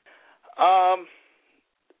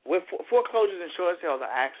 With foreclosures and short sales, I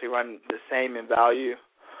actually run the same in value.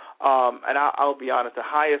 And I'll be honest, the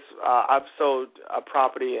highest I've sold a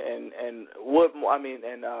property in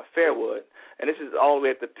Fairwood, and this is all the way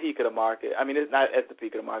at the peak of the market. I mean, it's not at the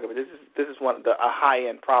peak of the market, but this is one of a high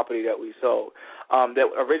end property that we sold. That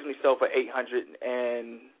originally sold for it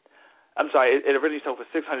originally sold for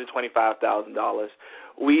 $625,000.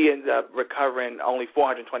 We ended up recovering only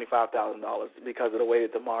 $425,000 because of the way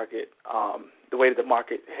that the market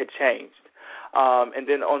had changed. And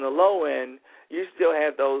then on the low end, you still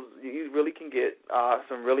have those. You really can get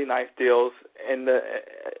some really nice deals in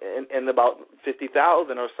about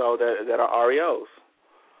 $50,000 or so that are REOs.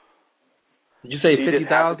 Did you say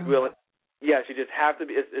 50,000? Yes, you just have to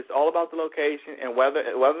be. It's all about the location and whether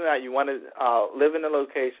or not you want to live in the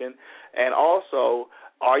location, and also,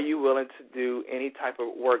 are you willing to do any type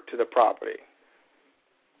of work to the property?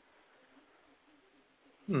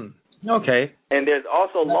 Okay. And there's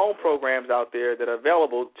also loan programs out there that are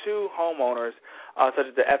available to homeowners, such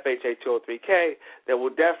as the FHA 203K, that will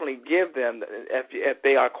definitely give them, if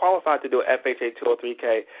they are qualified to do a FHA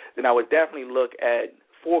 203K, then I would definitely look at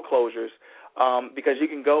foreclosures because you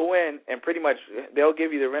can go in and pretty much they'll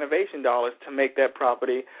give you the renovation dollars to make that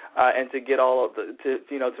property and to get all of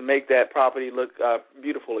to make that property look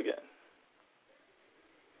beautiful again.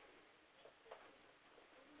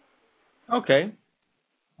 Okay.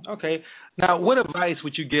 Now, what advice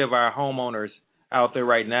would you give our homeowners out there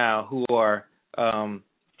right now who are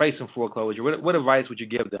facing foreclosure? What advice would you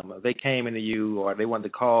give them if they came into you or they wanted to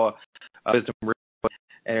call Wisdom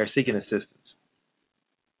and are seeking assistance?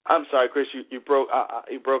 I'm sorry, Chris, you broke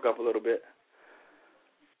up a little bit.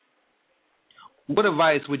 What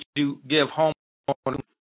advice would you give homeowners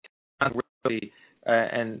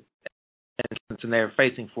and they're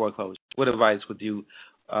facing foreclosure? What advice would you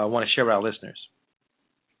want to share with our listeners?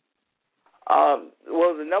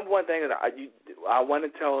 Well, the number one thing that I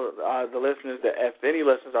want to tell the listeners that if any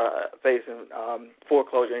listeners are facing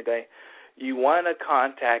foreclosure or anything, you want to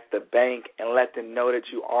contact the bank and let them know that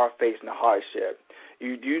you are facing a hardship.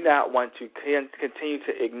 You do not want to continue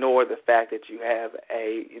to ignore the fact that you have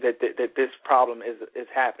that this problem is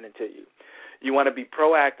happening to you. You want to be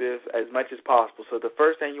proactive as much as possible. So the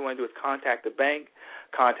first thing you want to do is contact the bank,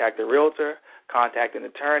 contact the realtor, contact an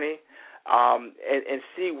attorney, and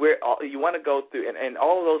see where you want to go through. And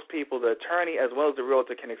all of those people, the attorney as well as the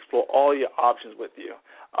realtor, can explore all your options with you.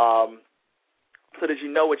 So that you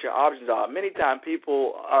know what your options are. Many times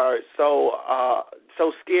people are so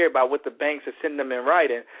scared by what the banks are sending them in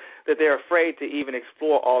writing that they're afraid to even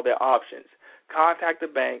explore all their options. Contact the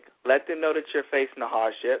bank. Let them know that you're facing a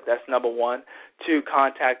hardship. That's number one. Two,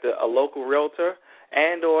 contact a local realtor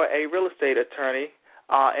and or a real estate attorney,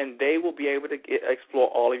 and they will be able to explore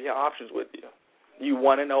all of your options with you. You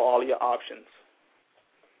want to know all of your options.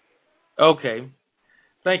 Okay.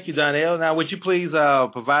 Thank you, Donnell. Now, would you please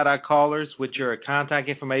provide our callers with your contact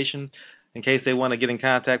information in case they want to get in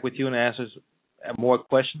contact with you and answer more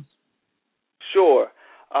questions? Sure.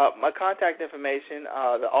 My contact information,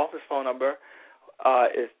 the office phone number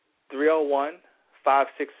is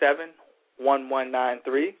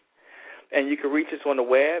 301-567-1193. And you can reach us on the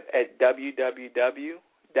web at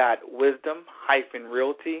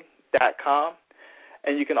www.wisdom-realty.com.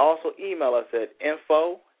 And you can also email us at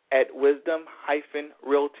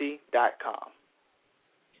info@wisdom-realty.com.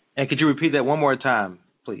 And could you repeat that one more time,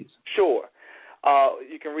 please? Sure.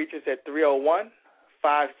 You can reach us at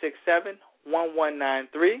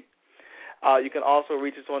 301-567-1193. You can also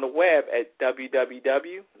reach us on the web at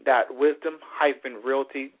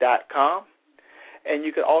www.wisdom-realty.com. And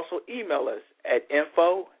you can also email us at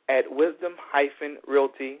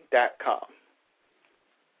info@wisdom-realty.com.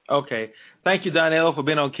 Okay. Thank you, Donnell, for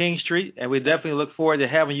being on King Street, and we definitely look forward to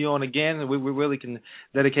having you on again. We really can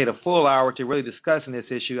dedicate a full hour to really discussing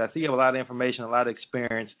this issue. I see you have a lot of information, a lot of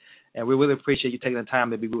experience, and we really appreciate you taking the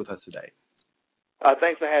time to be with us today.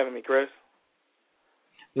 Thanks for having me, Chris.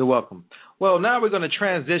 You're welcome. Well, now we're going to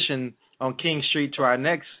transition on King Street to our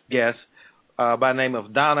next guest by the name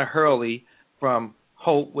of Donna Hurley from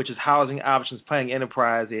HOPE, which is Housing Options Planning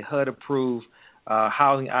Enterprise, a HUD-approved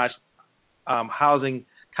housing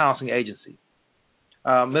counseling agency.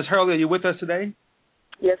 Ms. Hurley, are you with us today?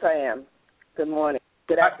 Yes, I am. Good morning.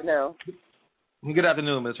 Good afternoon. Good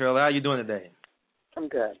afternoon, Ms. Hurley. How are you doing today? I'm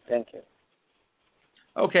good. Thank you.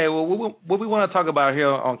 Okay. Well, what we want to talk about here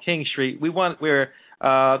on King Street,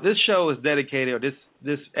 this show is dedicated, or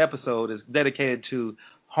this episode is dedicated to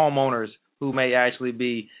homeowners who may actually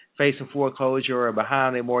be facing foreclosure or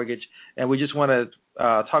behind their mortgage, and we just want to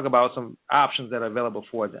talk about some options that are available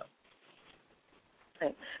for them.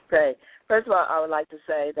 Okay, great. First of all, I would like to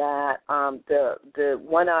say that the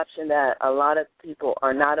one option that a lot of people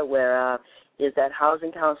are not aware of is that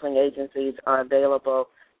housing counseling agencies are available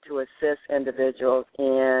to assist individuals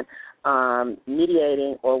in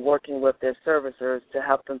mediating or working with their servicers to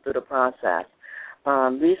help them through the process.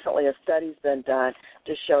 Recently, a study's been done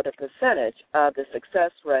to show the percentage of the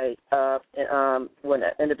success rate of when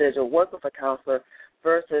an individual works with a counselor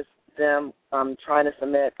versus them trying to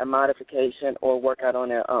submit a modification or work out on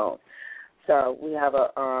their own. So we have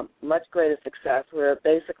a much greater success where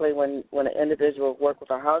basically when an individual works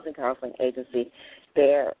with a housing counseling agency,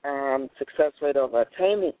 their success rate of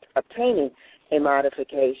obtaining a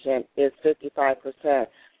modification is 55%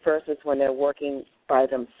 versus when they're working by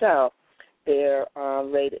themselves, their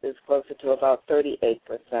rate is closer to about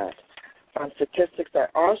 38%. Statistics are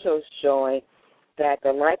also showing that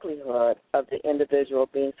the likelihood of the individual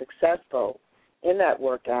being successful in that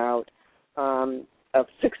workout of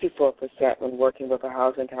 64% when working with a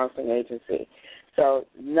housing counseling agency. So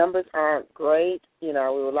numbers aren't great. You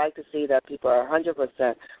know, we would like to see that people are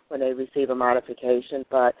 100% when they receive a modification,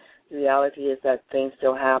 but the reality is that things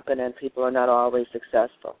still happen and people are not always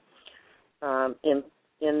successful.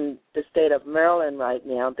 in the state of Maryland right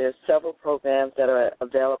now, there's several programs that are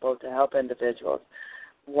available to help individuals.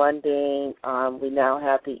 One being we now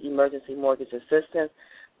have the emergency mortgage assistance,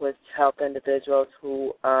 which help individuals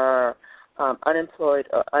who are unemployed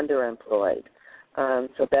or underemployed.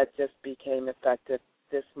 So that just became effective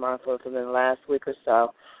this month or within the last week or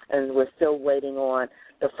so, and we're still waiting on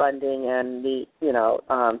the funding and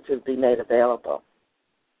to be made available.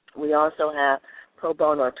 We also have pro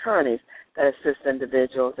bono attorneys that assist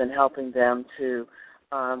individuals in helping them to,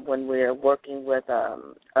 when we're working with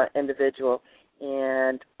an individual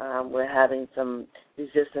and we're having some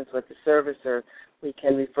resistance with the servicer, we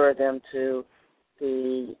can refer them to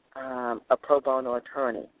a pro bono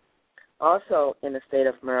attorney. Also, in the state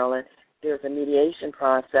of Maryland, there's a mediation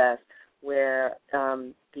process where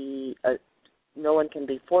no one can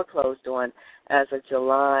be foreclosed on as of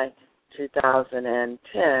July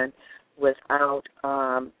 2010 without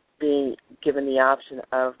being given the option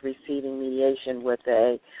of receiving mediation with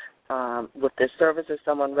the servicer,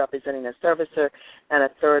 someone representing the servicer, and a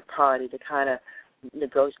third party to kind of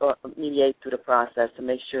negotiate or mediate through the process to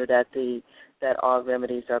make sure that all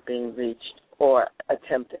remedies are being reached or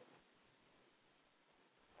attempted.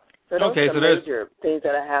 So those are major things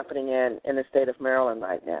that are happening in the state of Maryland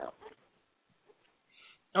right now.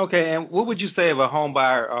 Okay, and what would you say of a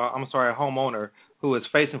homeowner who is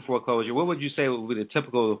facing foreclosure? What would you say would be the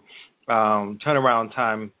typical turnaround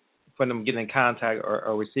time for them getting in contact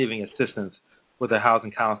or receiving assistance with a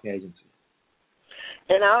housing counseling agency?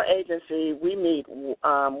 In our agency, we meet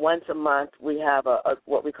once a month. We have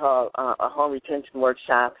what we call a home retention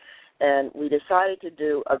workshop, and we decided to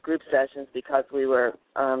do a group sessions because we were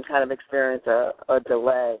kind of experiencing a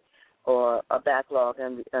delay or a backlog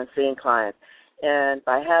in seeing clients. And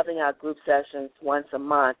by having our group sessions once a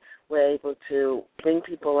month, we're able to bring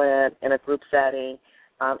people in a group setting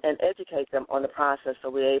and educate them on the process, so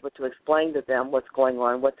we're able to explain to them what's going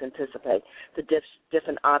on, what to anticipate, the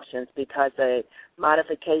different options, because a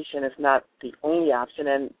modification is not the only option,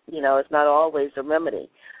 and, it's not always a remedy.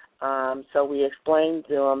 So we explain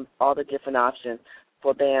to them all the different options,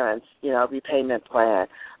 forbearance, repayment plan,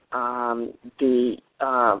 the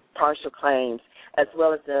partial claims, as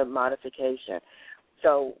well as the modification.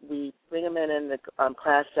 So we bring them in the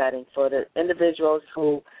class setting. For the individuals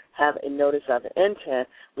who have a notice of intent,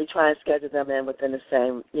 we try and schedule them in within the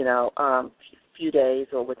same, few days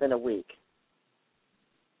or within a week.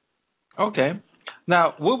 Okay.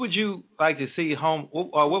 Now, what would you like to see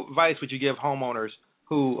what advice would you give homeowners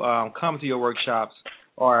who come to your workshops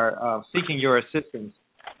or seeking your assistance?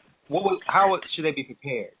 How should they be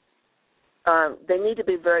prepared? They need to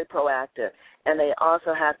be very proactive, and they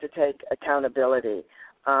also have to take accountability.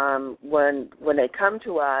 When they come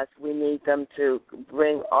to us, we need them to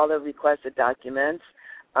bring all the requested documents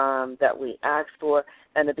that we ask for,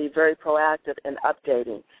 and to be very proactive in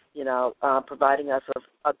updating, providing us with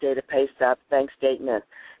updated pay stubs, bank statements.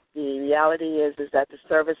 The reality is that the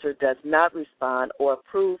servicer does not respond or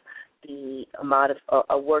approve the amount of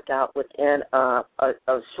a workout within a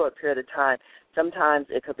short period of time. Sometimes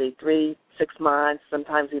it could be 3-6 months,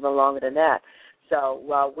 sometimes even longer than that. So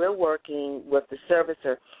while we're working with the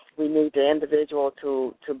servicer, we need the individual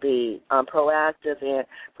to be proactive in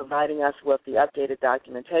providing us with the updated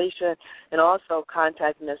documentation and also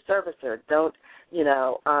contacting the servicer. Don't,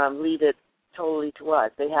 leave it totally to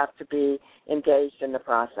us. They have to be engaged in the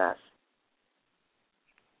process.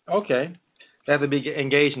 Okay. They have to be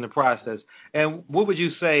engaged in the process. And what would you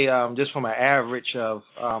say, just from an average of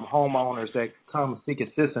homeowners that come seek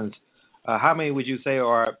assistance, how many would you say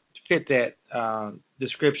are fit that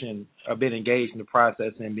description of being engaged in the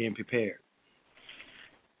process and being prepared?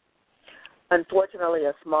 Unfortunately,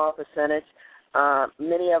 a small percentage.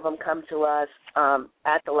 Many of them come to us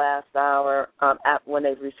at the last hour, when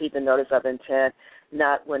they've received the notice of intent,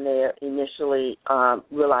 not when they initially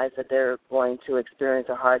realize that they're going to experience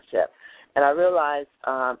a hardship. And I realized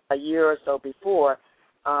a year or so before,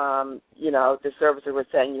 the servicer was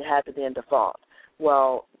saying you had to be in default.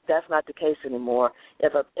 Well, that's not the case anymore.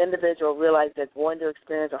 If an individual realizes they're going to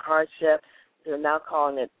experience a hardship, they're now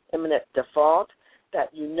calling it imminent default, that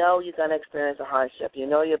you're going to experience a hardship.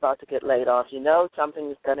 You're about to get laid off. Something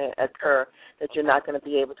is going to occur that you're not going to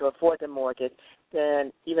be able to afford the mortgage.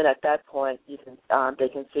 Then even at that point, they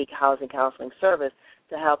can seek housing counseling service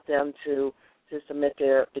to help them to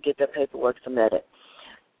get their paperwork submitted.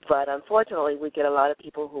 But unfortunately, we get a lot of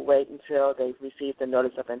people who wait until they've received the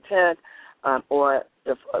notice of intent or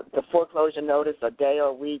the foreclosure notice a day or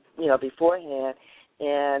a week, beforehand,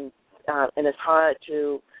 and it's hard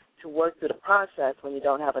to work through the process when you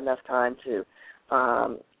don't have enough time to,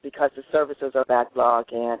 because the services are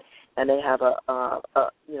backlogged and and they have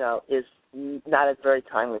is not a very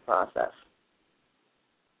timely process.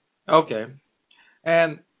 Okay.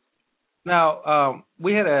 And now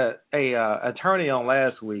we had a attorney on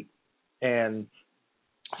last week, and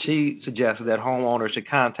she suggested that homeowners should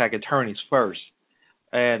contact attorneys first.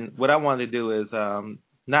 And what I wanted to do is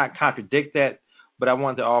not contradict that, but I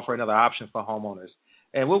wanted to offer another option for homeowners.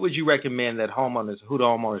 And what would you recommend that who the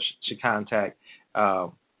homeowners should contact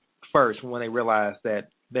first when they realize that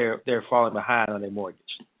they're falling behind on their mortgage?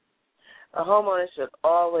 A homeowner should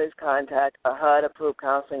always contact a HUD-approved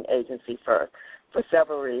counseling agency first for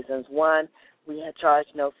several reasons. One, we charge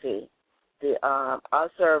no fee. Our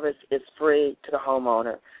service is free to the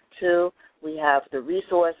homeowner. Two, we have the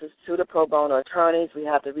resources to the pro bono attorneys. We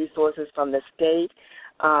have the resources from the state,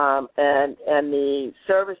 and the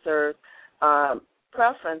servicer's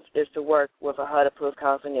preference is to work with a HUD-approved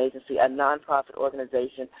counseling agency, a nonprofit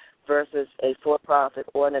organization, versus a for-profit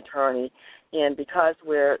or an attorney. And because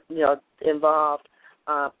we're involved,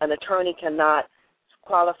 an attorney cannot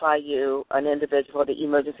qualify you, an individual, the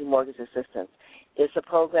emergency mortgage assistance. It's a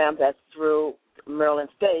program that's through Maryland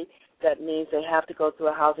State. That means they have to go through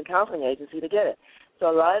a housing counseling agency to get it. So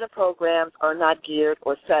a lot of the programs are not geared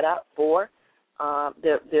or set up for.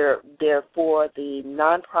 They're for the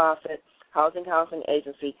nonprofit housing counseling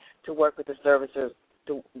agency to work with the servicer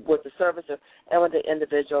and with the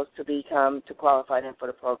individuals to qualify them for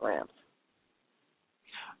the programs.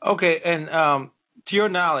 Okay, and to your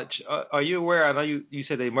knowledge, are you aware? I know you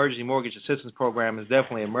said the Emergency Mortgage Assistance Program is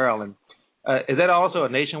definitely in Maryland. Is that also a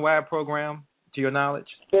nationwide program, to your knowledge?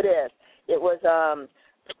 It is. It was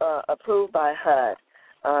approved by HUD.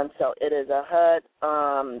 So it is a HUD.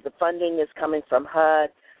 The funding is coming from HUD.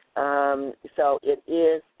 So it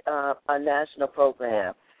is a national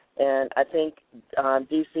program. And I think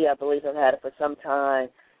D.C., I believe, have had it for some time,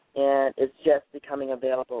 and it's just becoming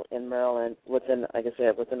available in Maryland within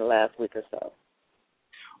the last week or so.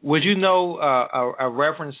 Would you know a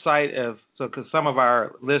reference site because some of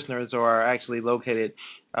our listeners are actually located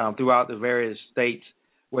throughout the various states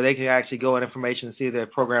where they can actually go in information and see if their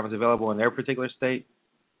program is available in their particular state?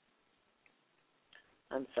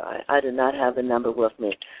 I'm sorry, I did not have the number with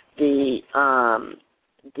me. The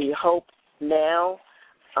Hope Now,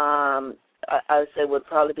 I would say would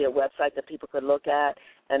probably be a website that people could look at,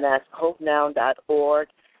 and that's hopenow.org,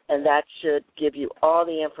 and that should give you all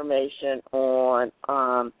the information on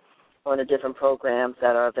the different programs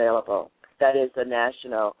that are available. That is the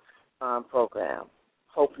national program,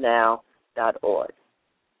 hopenow.org.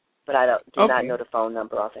 But I do not know the phone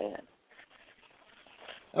number offhand.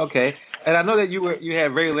 Okay, and I know that you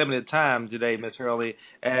had very limited time today, Ms. Hurley,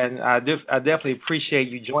 and I definitely appreciate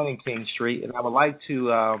you joining King Street, and I would like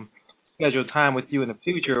to schedule time with you in the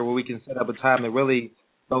future where we can set up a time to really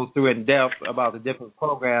go through in depth about the different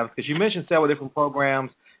programs, because you mentioned several different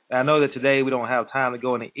programs, and I know that today we don't have time to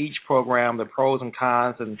go into each program, the pros and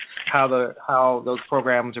cons, and how those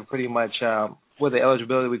programs are pretty much what the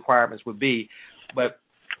eligibility requirements would be. But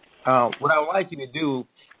what I would like you to do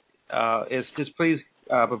is just please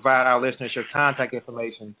provide our listeners your contact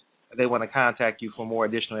information if they want to contact you for more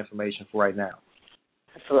additional information for right now.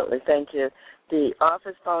 Absolutely. Thank you. The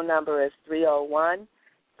office phone number is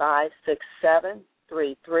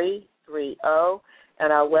 301-567-3330,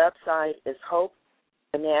 and our website is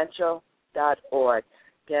hopefinancial.org.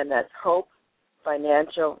 Again, that's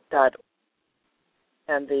hopefinancial.org.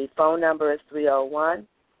 And the phone number is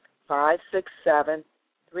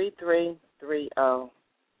 301-567-3330.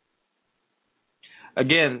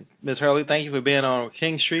 Again, Ms. Hurley, thank you for being on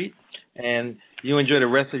King Street, and you enjoy the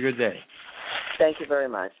rest of your day. Thank you very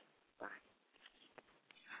much. Bye.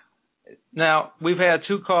 Now, we've had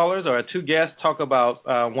two guests talk about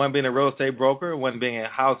one being a real estate broker, one being a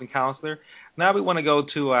housing counselor. Now we want to go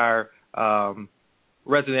to our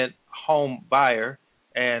resident home buyer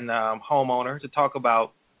and homeowner to talk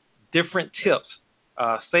about different tips,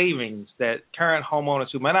 savings that current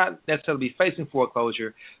homeowners who might not necessarily be facing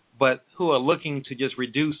foreclosure, but who are looking to just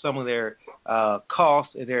reduce some of their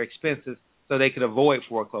costs and their expenses so they could avoid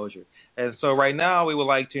foreclosure. And so right now we would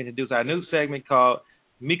like to introduce our new segment called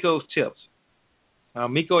Miko's Tips.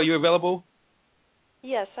 Miko, are you available?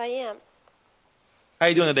 Yes, I am. How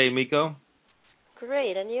you doing today, Miko?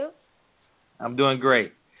 Great, and you? I'm doing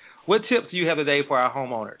great. What tips do you have today for our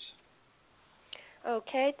homeowners?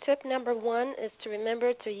 Okay, tip number 1 is to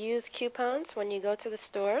remember to use coupons when you go to the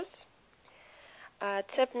stores.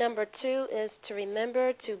 Tip number 2 is to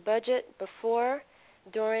remember to budget before,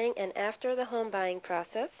 during, and after the home buying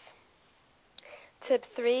process. Tip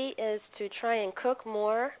 3 is to try and cook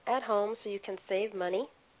more at home so you can save money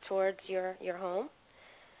towards your home.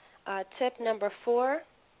 Tip number 4,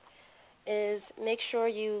 is make sure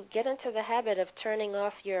you get into the habit of turning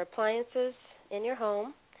off your appliances in your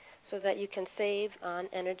home so that you can save on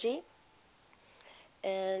energy.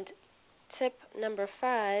 And tip number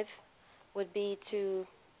 5 would be to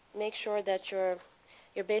make sure that you're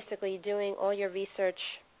basically doing all your research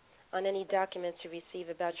on any documents you receive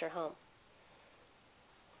about your home.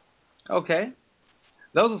 Okay.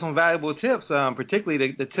 Those are some valuable tips,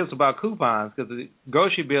 particularly the tips about coupons, because the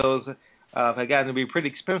grocery bills have gotten to be pretty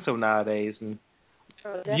expensive nowadays. And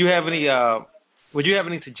do you have any? Would you have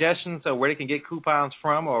any suggestions of where they can get coupons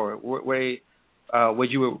from, or where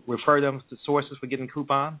would you refer them to sources for getting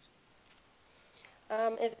coupons?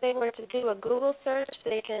 If they were to do a Google search,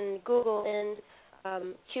 they can Google in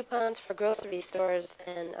coupons for grocery stores,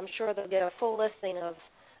 and I'm sure they'll get a full listing of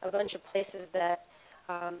a bunch of places that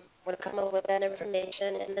would come up with that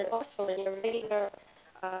information. And then also in your regular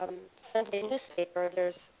Sunday newspaper,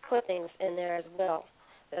 there's clippings in there as well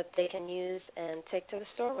that they can use and take to the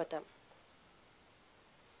store with them.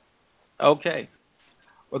 Okay.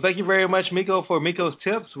 Well, thank you very much, Miko, for Miko's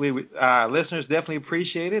tips. Our listeners definitely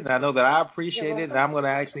appreciate it, and I know that I appreciate it, and I'm going to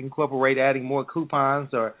actually incorporate adding more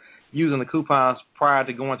coupons or using the coupons prior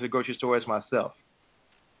to going to the grocery stores myself.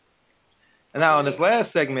 And now in this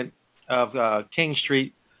last segment of King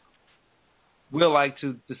Street, we'll like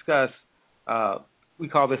to discuss, we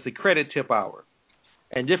call this the credit tip hour,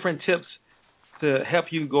 and different tips to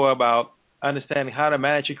help you go about understanding how to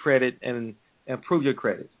manage your credit and improve your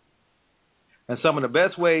credit. And some of the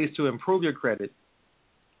best ways to improve your credit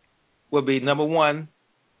will be, number one,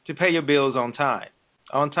 to pay your bills on time.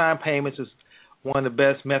 On-time payments is one of the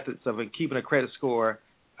best methods of keeping a credit score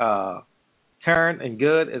current and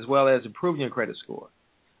good, as well as improving your credit score.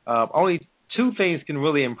 Only two things can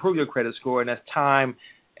really improve your credit score, and that's time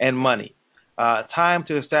and money. Time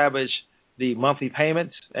to establish the monthly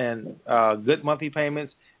payments and good monthly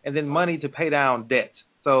payments, and then money to pay down debt.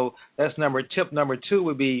 So that's tip number 2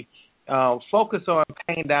 would be focus on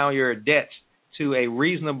paying down your debts to a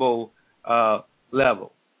reasonable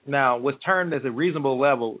level. Now, what's termed as a reasonable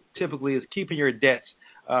level typically is keeping your debts,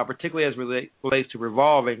 particularly as relates to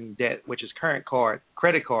revolving debt, which is credit cards,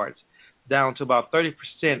 down to about 30%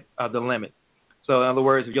 of the limit. So in other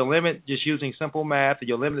words, if your limit, just using simple math, if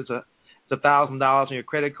your limit is $1,000 on your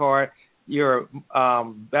credit card, your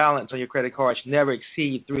balance on your credit card should never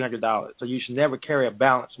exceed $300. So you should never carry a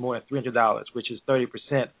balance more than $300, which is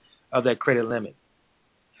 30% of that credit limit.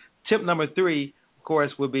 Tip number 3, of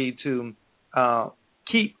course, would be to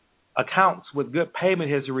keep accounts with good payment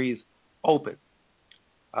histories open.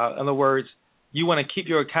 In other words, you want to keep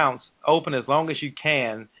your accounts open as long as you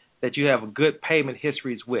can that you have good payment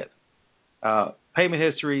histories with. Payment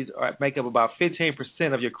histories make up about 15%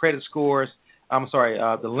 of your credit scores.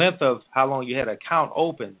 The length of how long you had an account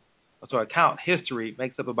open, so account history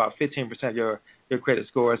makes up about 15% of your credit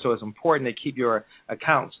score. So it's important to keep your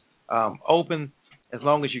accounts open as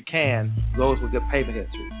long as you can, those with good payment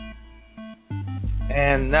history.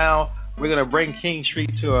 And now we're going to bring King Street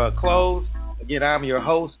to a close. Again, I'm your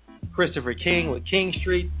host, Christopher King with King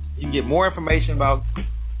Street. You can get more information about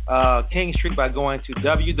King Street by going to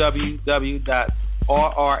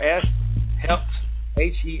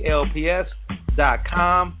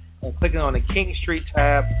www.rrshelps.com and clicking on the King Street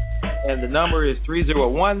tab. And the number is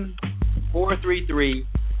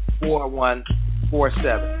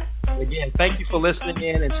 301-433-4147. Again, thank you for listening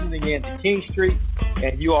in and tuning in to King Street,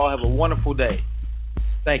 and you all have a wonderful day.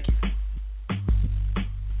 Thank you.